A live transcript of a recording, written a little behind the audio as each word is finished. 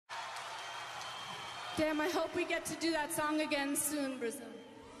Damn, I hope we get to do that song again soon, Brazil.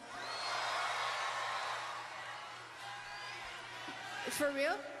 For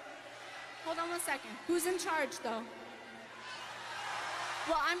real? Hold on 1 second. Who's in charge, though?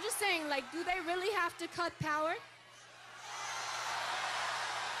 Well, I'm just saying, like, do they really have to cut power?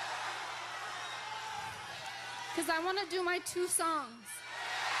 Because I want to do my 2 songs.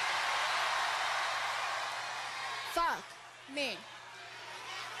 Fuck me.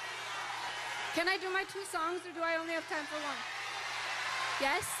 Can I do my 2 songs, or do I only have time for 1?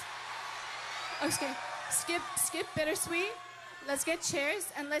 Yes? Okay. Skip Bittersweet. Let's get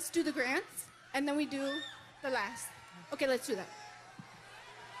chairs, and let's do the grants, and then we do the last. Okay, let's do that.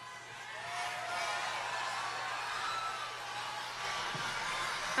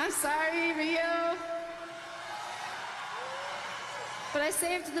 I'm sorry, Rio. But I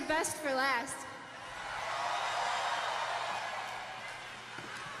saved the best for last.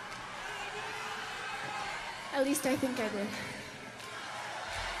 At least I think I did.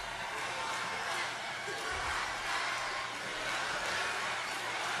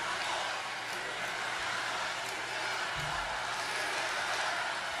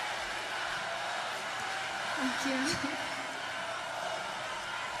 Thank you.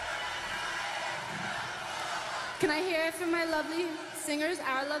 Can I hear it from my lovely singers,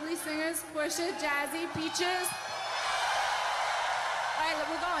 our lovely singers, Portia, Jazzy, Peaches? All right,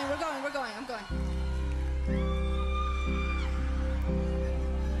 we're going, I'm going.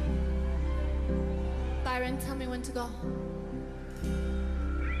 Byron, tell me when to go.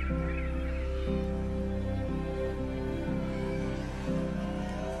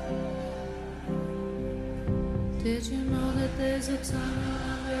 Did you know that there's a tunnel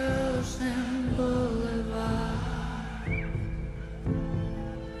under Ocean Boulevard?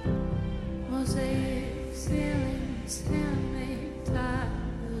 Mosaic ceilings, handmade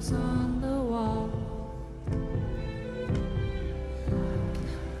tiles on the wall.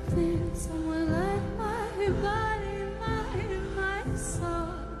 Think someone like my body, my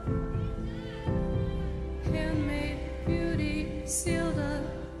soul. Handmade beauty sealed up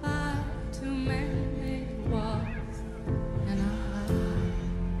by 2 man-made walls. And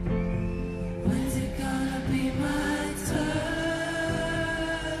when's it gonna be my turn?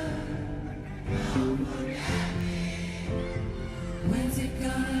 When's it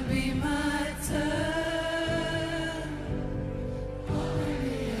gonna be my turn? Open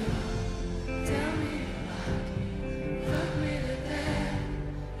me up, tell me, fuck me to death,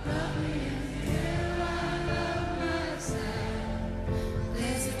 love me until I love myself.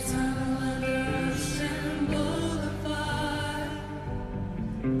 There's a tunnel under Ocean Boulevard.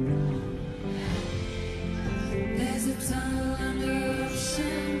 There's a tunnel under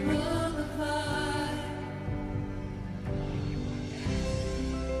Ocean Boulevard.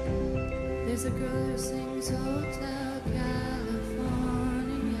 There's a girl who sings Hotel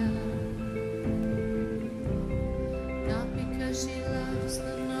California, not because she loves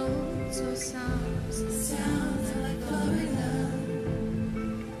the notes or sounds. It sounds like Florida.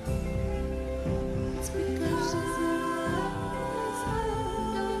 It's because she's in love.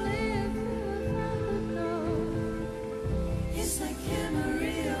 Don't live from the door. It's like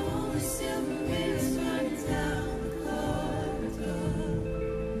Camarillo, only silver mirrors running down the corridor.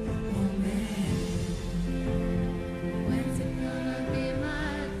 Oh man, when's it gonna be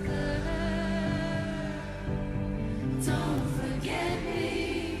my turn? Don't forget me.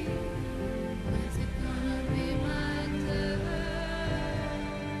 When's it gonna be my turn?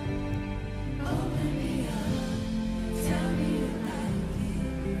 Open me up, tell me you like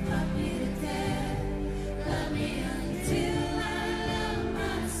it, love me to death, love me until I love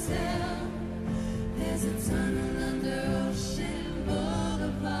myself. There's a tunnel under Ocean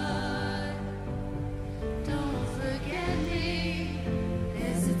Boulevard. Don't forget me.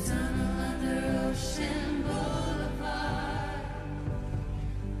 There's a tunnel under Ocean Boulevard.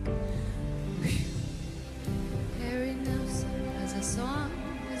 Harry Nelson has a song.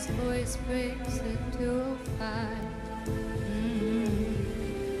 His voice breaks at 2:05.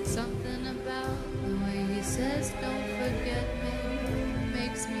 Something about the way he says "don't forget me"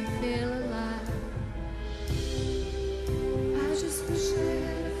 makes me feel alive.